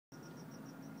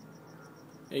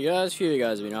Hey guys, a few of you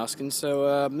guys have been asking,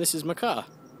 so this is my car.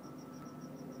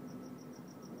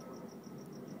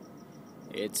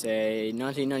 It's a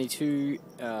 1992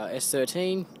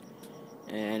 S13,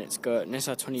 and it's got an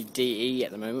SR20 DE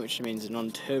at the moment, which means a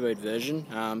non-turboed version.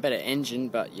 Better engine,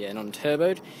 but yeah,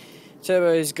 non-turboed.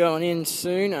 Turbo's going in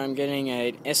soon. I'm getting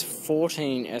a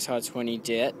S14 SR20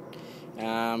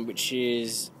 Det, which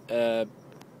is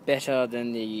better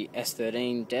than the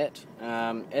S13 Det.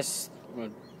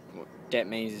 What Det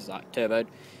means is like turboed.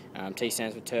 T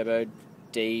stands for turboed,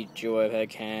 D dual overhead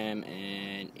cam,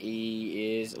 and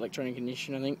E is electronic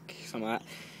ignition, I think, something like that.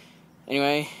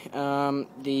 Anyway,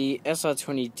 the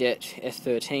SR20 Det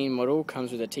S13 model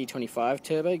comes with a T25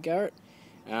 turbo Garrett,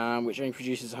 which only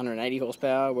produces 180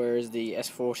 horsepower, whereas the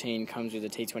S14 comes with a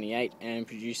T28 and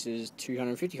produces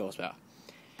 250 horsepower.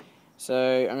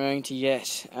 So I'm going to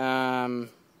get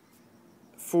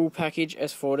full package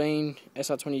S14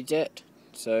 SR20 Det,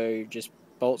 so just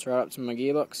bolts right up to my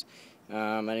gearbox.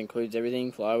 That includes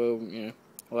everything, flywheel,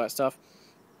 all that stuff.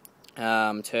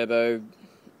 Turbo,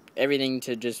 everything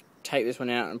to just take this one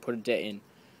out and put a Det in.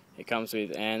 It comes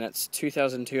with, and that's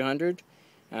 2,200.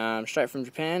 Straight from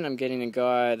Japan. I'm getting a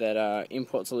guy that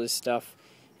imports all this stuff,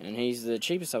 and he's the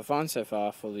cheapest I've found so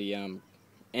far for the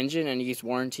engine, and he gives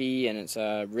warranty, and it's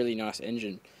a really nice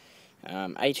engine.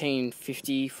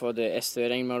 1850 for the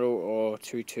S13 model, or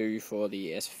 22 for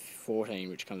the S14,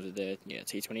 which comes with the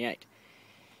T28.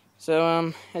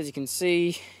 So as you can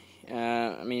see,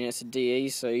 I mean, it's a DE,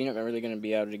 so you're not really going to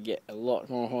be able to get a lot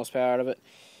more horsepower out of it.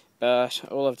 But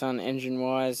all I've done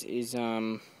engine-wise is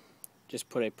just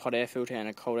put a hot air filter and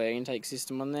a cold air intake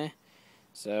system on there.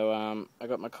 So I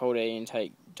got my cold air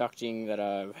intake ducting that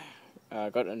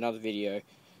I've got another video.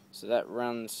 So that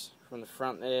runs from the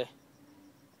front there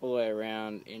all the way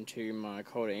around into my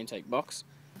cold air intake box.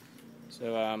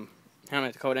 So how I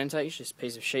make the cold air intake is just a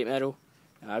piece of sheet metal.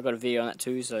 I've got a video on that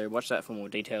too, so watch that for more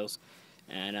details.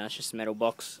 And it's just a metal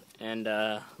box and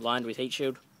lined with heat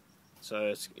shield. So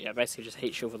it's basically just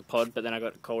heat shield for the pod, but then I've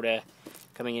got cold air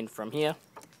coming in from here.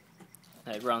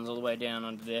 It runs all the way down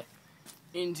under there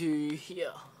into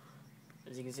here.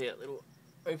 As you can see, that little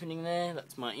opening there,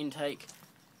 that's my intake,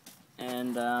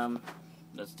 and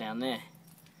that's down there.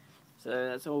 So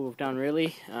that's all we've done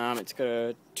really. It's got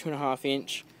a 2.5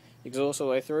 inch exhaust all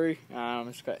the way through.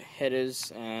 It's got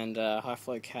headers and high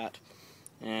flow cat,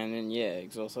 and then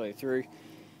exhaust all the way through.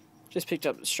 Just picked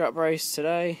up the strut brace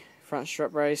today, front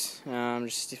strut brace.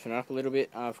 Just stiffen it up a little bit.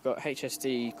 I've got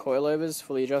HSD coilovers,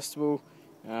 fully adjustable.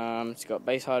 It's got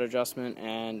base height adjustment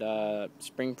and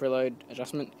spring preload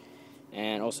adjustment,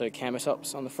 and also camber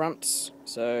tops on the fronts,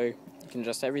 so you can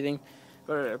adjust everything.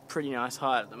 Got it at a pretty nice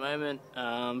height at the moment.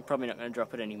 Probably not going to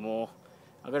drop it anymore.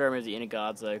 I've got to remove the inner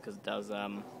guards though, because it does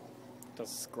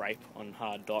scrape on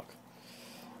hard dock.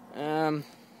 The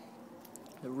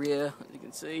rear, as you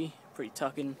can see, pretty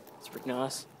tucking. It's pretty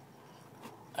nice.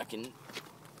 I can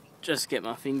just get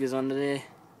my fingers under there.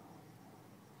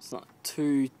 It's not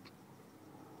too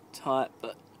tight,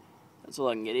 but that's all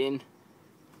I can get in.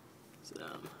 So,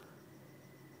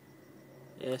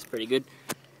 yeah, it's pretty good.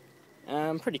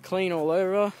 Pretty clean all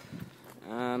over.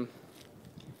 I've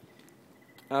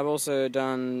also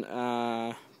done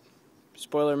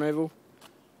spoiler removal.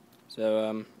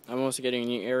 So I'm also getting a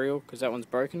new aerial because that one's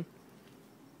broken.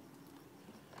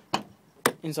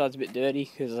 Inside's a bit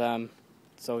dirty because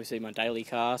it's obviously my daily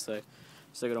car, so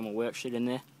still got all my work shit in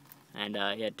there. And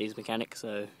diesel mechanic,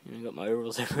 so got my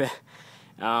overalls everywhere.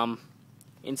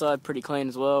 Inside pretty clean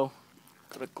as well.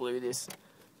 Gotta glue this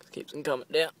because it keeps them coming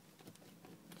down.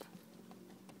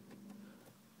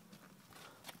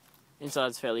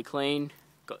 Inside's fairly clean.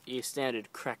 Got your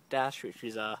standard cracked dash, which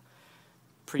is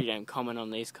pretty damn common on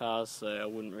these cars, so I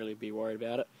wouldn't really be worried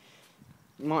about it.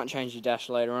 You might change your dash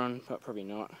later on, but probably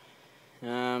not.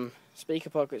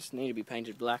 Speaker pockets need to be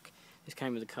painted black. This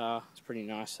came with the car. It's pretty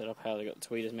nice setup how they got the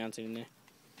tweeters mounted in there.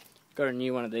 Got a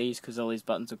new one of these because all these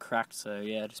buttons are cracked, so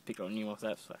yeah, I just picked up a new one of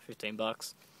that for like 15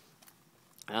 bucks.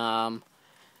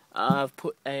 I've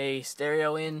put a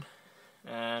stereo in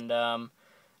and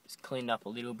just cleaned up a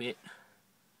little bit.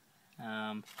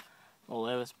 All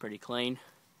over it's pretty clean,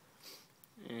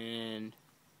 and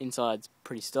inside's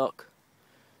pretty stock.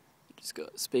 Just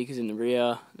got speakers in the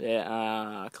rear. They're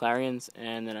Clarions,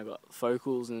 and then I've got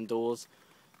focals in the doors.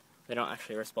 They're not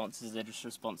actually responses, they're just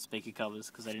response speaker covers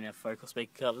because they didn't have focal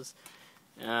speaker covers.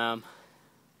 And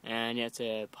yeah, it's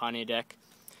a Pioneer deck,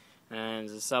 and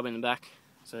there's a sub in the back.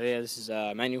 So yeah, this is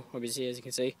manual, obviously, as you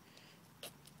can see.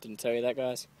 Didn't tell you that,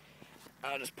 guys.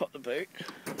 I'll just pop the boot.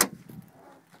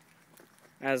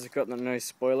 As it's got no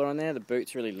spoiler on there, the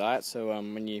boot's really light, so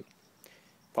when you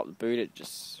pop the boot, it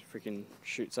just freaking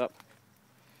shoots up.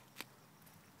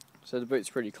 so the boot's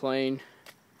pretty clean.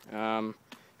 Tried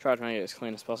to make it as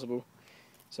clean as possible.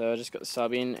 So I just got the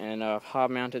sub in and I've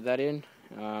hard mounted that in.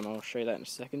 I'll show you that in a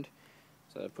second.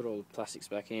 So I put all the plastics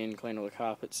back in, clean all the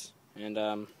carpets,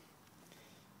 and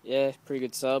yeah, pretty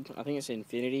good sub. I think it's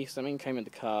Infinity. Something came with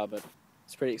the car, but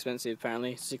it's pretty expensive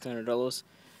apparently, $600.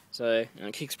 So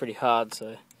it kicks pretty hard,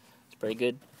 so it's pretty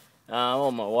good.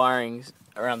 All my wiring's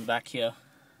around the back here.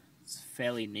 It's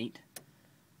fairly neat.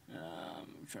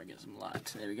 Try to get some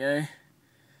light. There we go.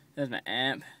 There's my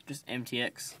amp, just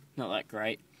MTX, not that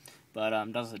great, but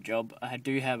does the job. I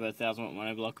do have a 1000-watt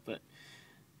monoblock, but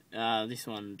this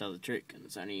one does the trick, and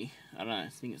it's only, I don't know, I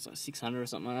think it's like 600 or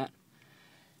something like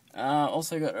that.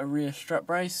 Also got a rear strut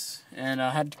brace, and I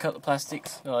had to cut the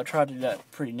plastics, so I tried to do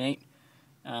that pretty neat.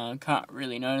 Can't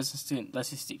really notice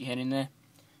unless you stick your head in there,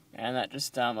 and that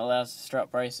just allows the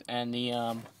strut brace and the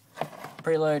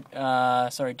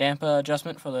damper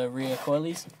adjustment for the rear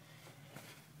coilies.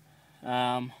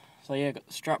 So yeah, got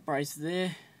the strut brace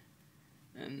there,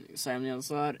 and same on the other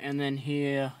side, and then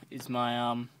here is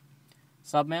my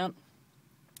sub mount.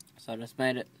 So I just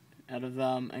made it out of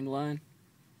angle iron,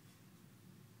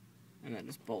 and that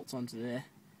just bolts onto there,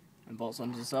 and bolts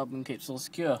onto the sub and keeps it all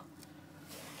secure.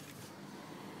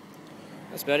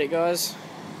 That's about it, guys.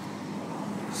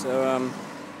 So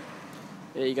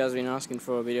yeah, you guys have been asking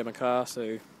for a video of my car,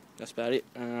 so that's about it.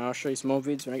 I'll show you some more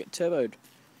vids when I get turboed.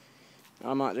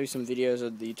 I might do some videos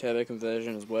of the turbo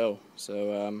conversion as well,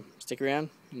 so stick around,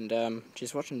 and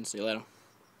cheers for watching. See you later.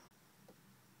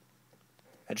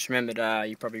 I just remembered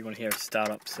you probably want to hear a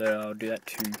startup, so I'll do that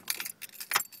too.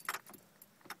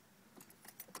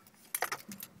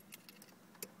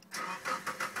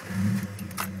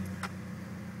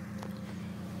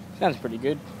 Sounds pretty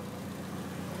good.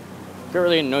 Got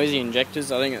really noisy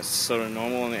injectors. I think it's sort of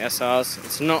normal on the SRs.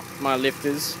 It's not my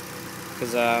lifters,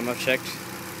 because I've checked.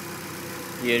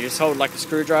 You just hold like a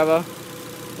screwdriver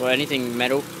or anything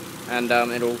metal, and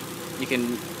you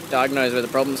can diagnose where the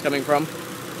problem's coming from.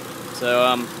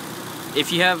 So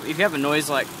if you have a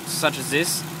noise like such as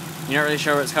this, you're not really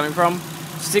sure where it's coming from,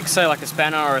 stick say like a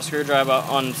spanner or a screwdriver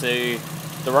onto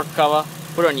the rocker cover,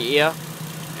 put it on your ear,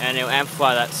 and it'll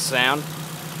amplify that sound.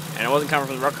 And it wasn't coming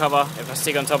from the rocker cover. If I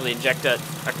stick on top of the injector,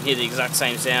 I can hear the exact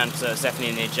same sound, so it's definitely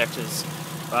in the injectors.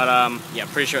 But yeah, I'm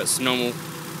pretty sure it's normal.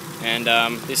 And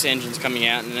this engine's coming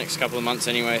out in the next couple of months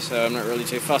anyway, so I'm not really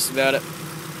too fussed about it.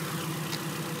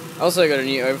 I also got a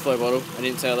new overflow bottle. I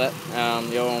didn't tell that.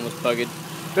 The old one was buggered.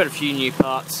 Got a few new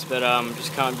parts, but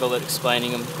just can't bother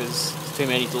explaining them because it's too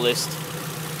many to list.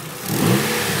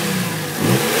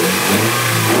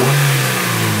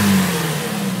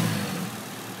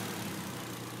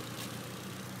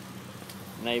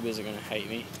 Neighbours are going to hate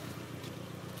me.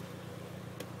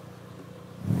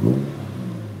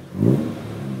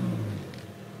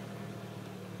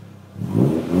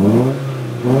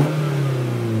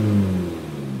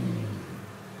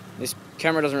 This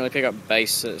camera doesn't really pick up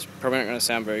bass, so it's probably not going to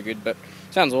sound very good, but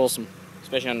it sounds awesome,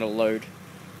 especially under load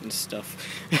and stuff.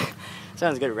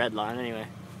 Sounds good at red line anyway.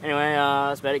 Anyway,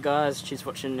 that's about it, guys. Cheers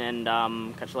for watching, and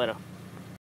catch you later.